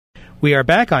We are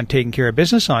back on Taking Care of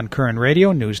Business on Koerner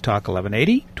Radio, News Talk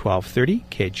 1180, 1230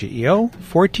 KGEO,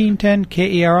 1410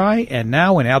 KERI, and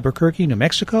now in Albuquerque, New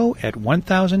Mexico at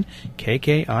 1000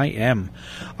 KKIM.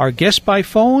 Our guest by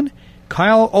phone,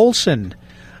 Kyle Olson,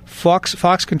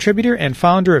 Fox contributor and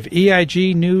founder of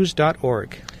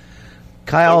EIGnews.org.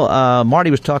 Kyle,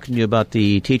 Marty was talking to you about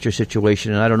the teacher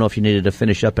situation, and I don't know if you needed to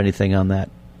finish up anything on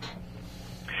that.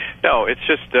 No, it's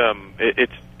just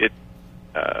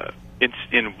it's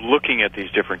in looking at these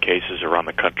different cases around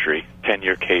the country,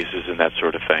 10-year cases and that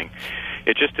sort of thing.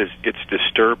 It's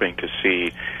disturbing to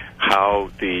see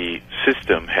how the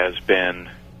system has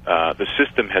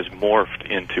morphed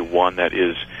into one that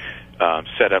is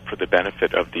set up for the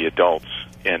benefit of the adults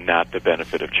and not the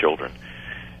benefit of children.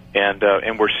 And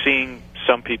we're seeing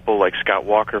some people like Scott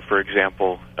Walker, for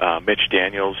example, Mitch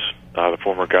Daniels, the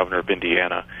former governor of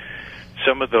Indiana,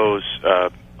 some of those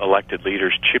elected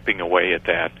leaders chipping away at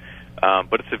that.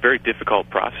 But it's a very difficult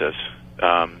process.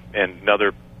 And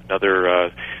another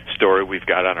story we've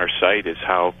got on our site is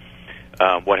how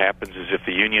what happens is if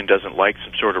the union doesn't like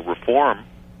some sort of reform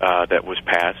that was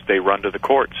passed, they run to the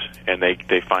courts and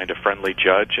they find a friendly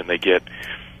judge and they get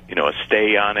a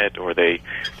stay on it, or they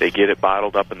get it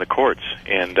bottled up in the courts.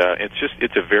 And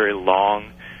it's a very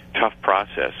long, tough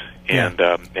process. And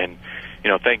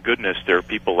thank goodness there are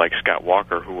people like Scott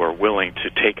Walker who are willing to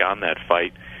take on that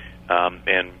fight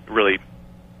and really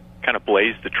kind of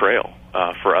blaze the trail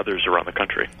for others around the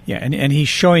country. Yeah, and he's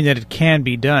showing that it can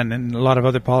be done, and a lot of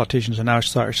other politicians are now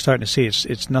starting to see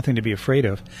it's nothing to be afraid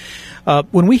of.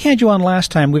 When we had you on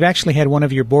last time, we've actually had one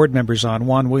of your board members on.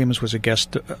 Juan Williams was a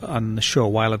guest on the show a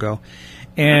while ago,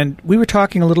 and we were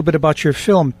talking a little bit about your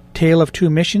film, Tale of Two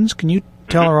Missions. Can you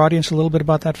tell our audience a little bit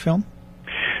about that film?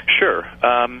 Sure.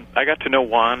 I got to know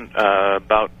Juan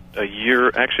about 2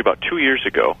 years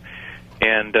ago.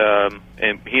 And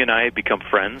he and I have become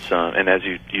friends, and as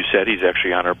you said, he's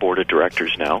actually on our board of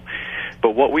directors now.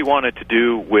 But what we wanted to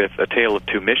do with A Tale of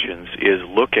Two Missions is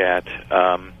look at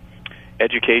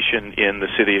education in the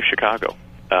city of Chicago,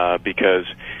 because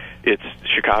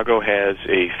Chicago has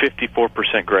a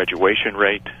 54% graduation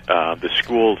rate. The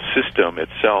school system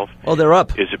itself they're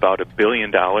up. Is about $1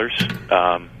 billion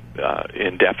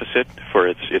in deficit for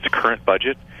its current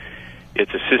budget.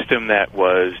 It's a system that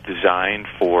was designed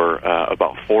for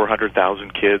about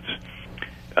 400,000 kids.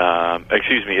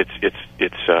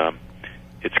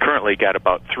 It's currently got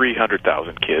about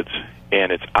 300,000 kids,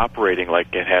 and it's operating like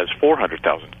it has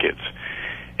 400,000 kids.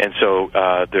 And so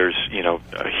there's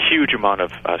a huge amount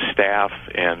of staff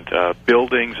and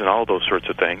buildings and all those sorts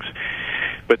of things.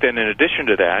 But then in addition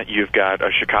to that, you've got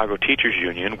a Chicago Teachers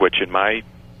Union, which in my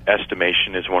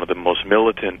estimation is one of the most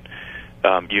militant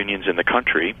unions in the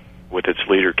country, with its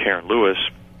leader, Karen Lewis,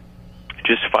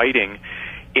 just fighting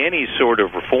any sort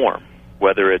of reform,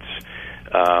 whether it's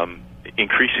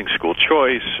increasing school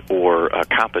choice or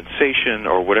compensation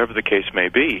or whatever the case may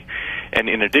be. And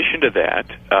in addition to that,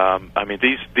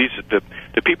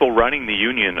 the people running the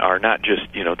union are not just,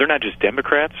 they're not just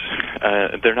Democrats,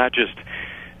 they're not just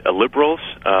liberals,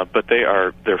 but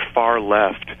they're far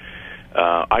left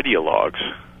ideologues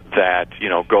that,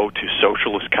 go to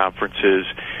socialist conferences.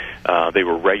 They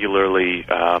were regularly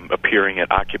appearing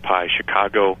at Occupy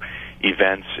Chicago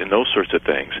events and those sorts of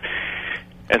things.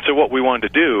 And so what we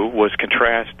wanted to do was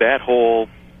contrast that whole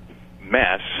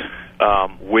mess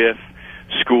with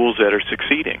schools that are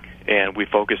succeeding. And we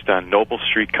focused on Noble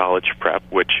Street College Prep,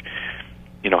 which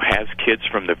has kids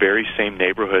from the very same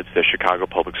neighborhoods that Chicago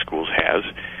Public Schools has.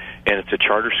 And it's a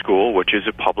charter school, which is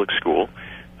a public school.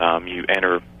 You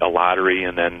enter a lottery,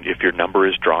 and then if your number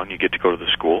is drawn, you get to go to the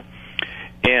school.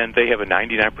 And they have a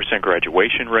 99%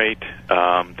 graduation rate.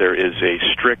 There is a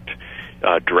strict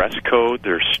dress code.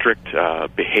 There's strict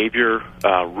behavior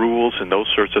rules and those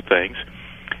sorts of things.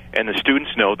 And the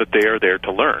students know that they are there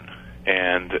to learn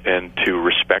and to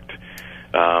respect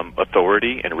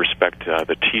authority and respect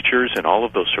the teachers and all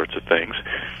of those sorts of things.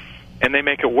 And they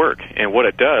make it work. And what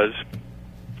it does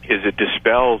is it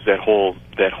dispels that whole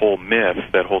myth,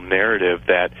 that whole narrative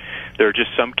that there are just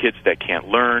some kids that can't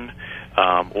learn.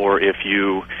 Or if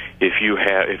you're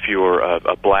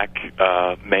a black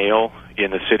male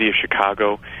in the city of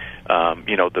Chicago,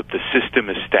 the system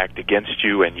is stacked against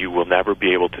you and you will never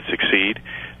be able to succeed.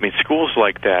 I mean, schools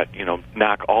like that,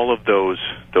 knock all of those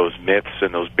myths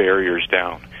and those barriers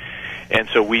down. And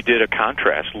so we did a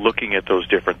contrast looking at those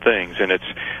different things, and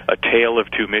it's a tale of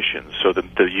two missions. So the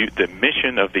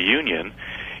mission of the union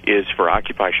is for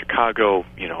Occupy Chicago,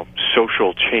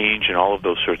 social change and all of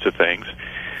those sorts of things,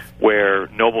 where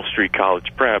Noble Street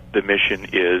College Prep, the mission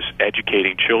is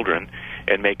educating children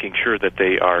and making sure that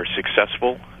they are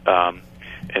successful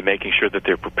and making sure that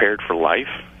they're prepared for life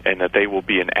and that they will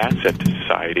be an asset to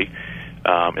society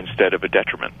instead of a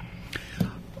detriment.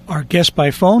 Our guest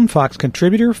by phone, Fox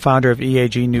contributor, founder of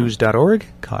EAGnews.org,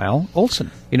 Kyle Olson.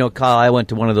 You know, Kyle, I went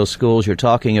to one of those schools you're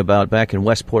talking about back in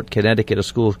Westport, Connecticut, a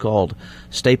school called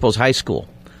Staples High School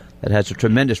that has a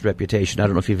tremendous reputation. I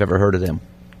don't know if you've ever heard of them.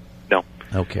 No.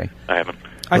 Okay. I haven't.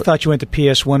 I thought you went to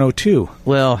PS 102.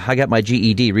 Well, I got my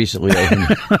GED recently.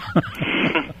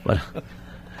 But,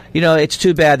 you know, it's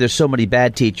too bad there's so many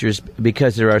bad teachers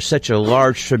because there are such a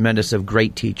large, tremendous of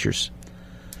great teachers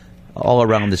all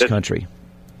around this country.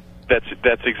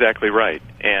 That's exactly right.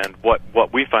 And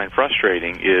what we find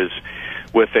frustrating is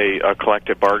with a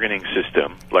collective bargaining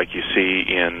system like you see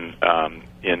in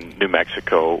New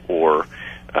Mexico or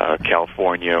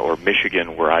California or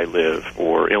Michigan, where I live,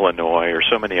 or Illinois, or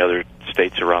so many other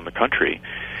states around the country.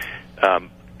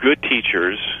 Good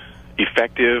teachers,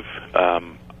 effective,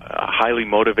 highly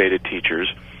motivated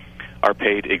teachers, are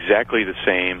paid exactly the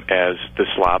same as the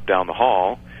slob down the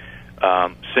hall,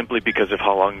 simply because of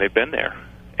how long they've been there.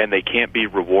 And they can't be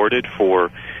rewarded for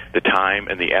the time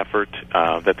and the effort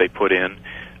that they put in,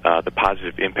 the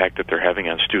positive impact that they're having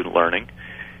on student learning.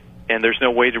 And there's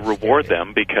no way to reward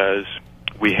them because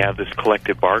we have this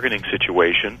collective bargaining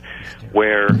situation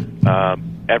where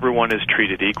everyone is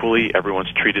treated equally,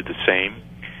 everyone's treated the same,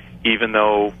 even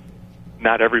though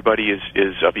not everybody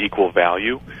is of equal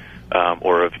value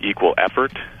or of equal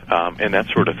effort and that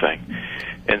sort of thing.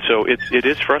 And so it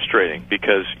is frustrating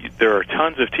because there are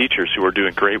tons of teachers who are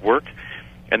doing great work,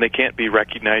 and they can't be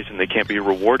recognized and they can't be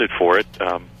rewarded for it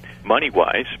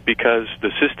money-wise because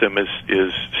the system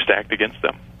is stacked against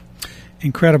them.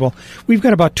 Incredible. We've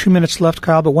got about 2 minutes left,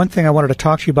 Kyle, but one thing I wanted to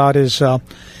talk to you about is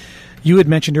you had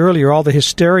mentioned earlier all the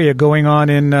hysteria going on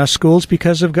in schools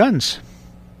because of guns.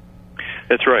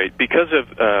 That's right. Because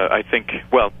of, I think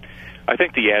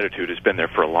the attitude has been there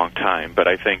for a long time, but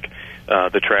I think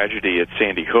the tragedy at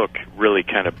Sandy Hook really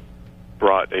kind of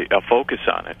brought a focus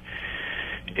on it,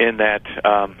 in that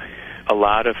a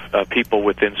lot of people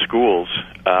within schools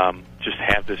just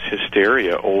have this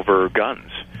hysteria over guns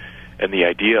and the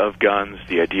idea of guns,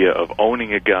 the idea of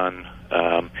owning a gun,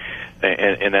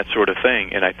 and that sort of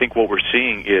thing. And I think what we're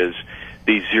seeing is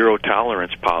these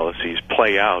zero-tolerance policies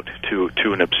play out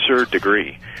to an absurd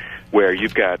degree, where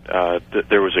you've got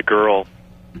there was a girl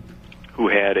who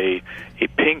had a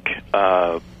pink,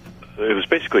 it was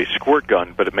basically a squirt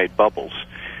gun, but it made bubbles.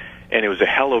 And it was a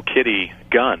Hello Kitty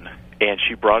gun, and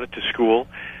she brought it to school,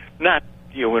 not,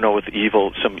 with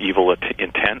some evil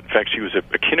intent. In fact, she was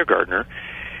a kindergartner,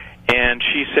 and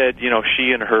she said,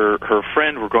 she and her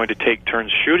friend were going to take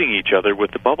turns shooting each other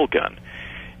with the bubble gun.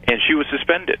 And she was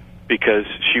suspended because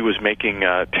she was making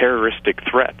terroristic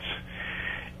threats.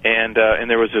 And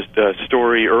there was a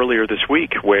story earlier this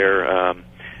week where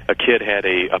a kid had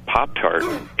a Pop-Tart,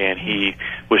 and he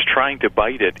was trying to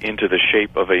bite it into the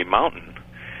shape of a mountain,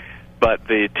 but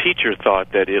the teacher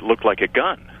thought that it looked like a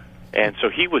gun, and so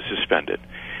he was suspended.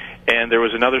 And there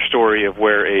was another story of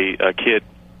where a kid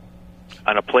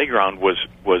on a playground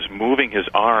was moving his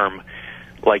arm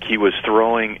like he was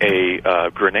throwing a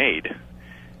grenade,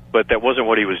 but that wasn't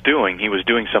what he was doing. He was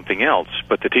doing something else,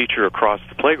 but the teacher across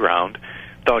the playground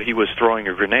thought he was throwing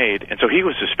a grenade, and so he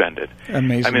was suspended.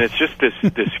 Amazing. I mean, it's just this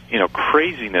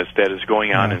craziness that is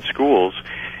going on in schools,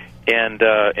 and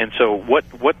so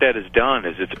what that has done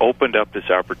is it's opened up this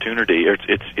opportunity.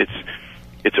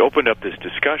 It's opened up this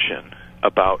discussion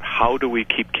about how do we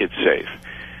keep kids safe.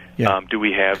 Yeah. Do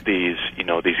we have these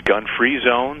gun-free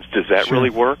zones? Does that really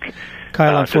work?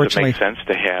 Kyle, unfortunately, does it make sense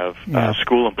to have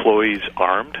school employees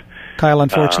armed? Kyle,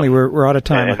 unfortunately, we're out of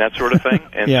time. And that sort of thing.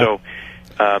 And so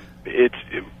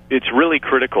it's really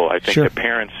critical, I think, that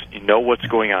parents know what's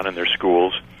going on in their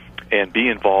schools and be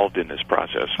involved in this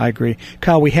process. I agree.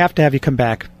 Kyle, we have to have you come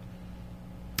back.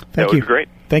 Thank you. That would be great.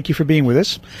 Thank you for being with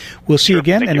us. We'll see you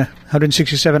again in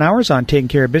 167 hours on Taking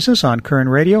Care of Business on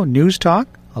Koerner Radio, News Talk,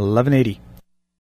 1180.